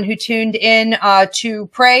everyone who tuned in to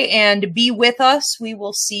pray and be with us. We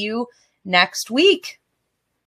will see you next week.